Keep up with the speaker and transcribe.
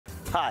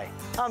Hi,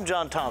 I'm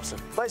John Thompson,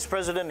 Vice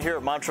President here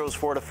at Montrose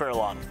Ford of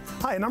Fairlawn.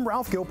 Hi, and I'm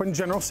Ralph Gilpin,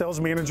 General Sales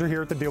Manager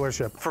here at the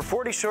dealership. For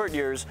 40 short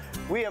years,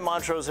 we at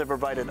Montrose have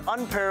provided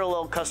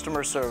unparalleled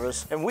customer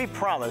service, and we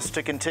promise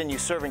to continue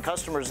serving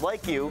customers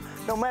like you,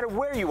 no matter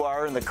where you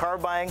are in the car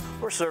buying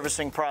or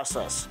servicing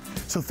process.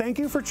 So thank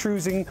you for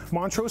choosing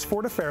Montrose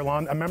Ford of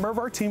Fairlawn. A member of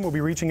our team will be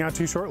reaching out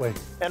to you shortly.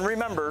 And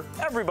remember,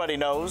 everybody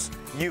knows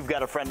you've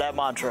got a friend at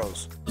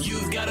Montrose.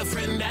 You've got a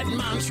friend at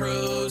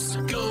Montrose.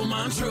 Go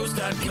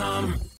Montrose.com.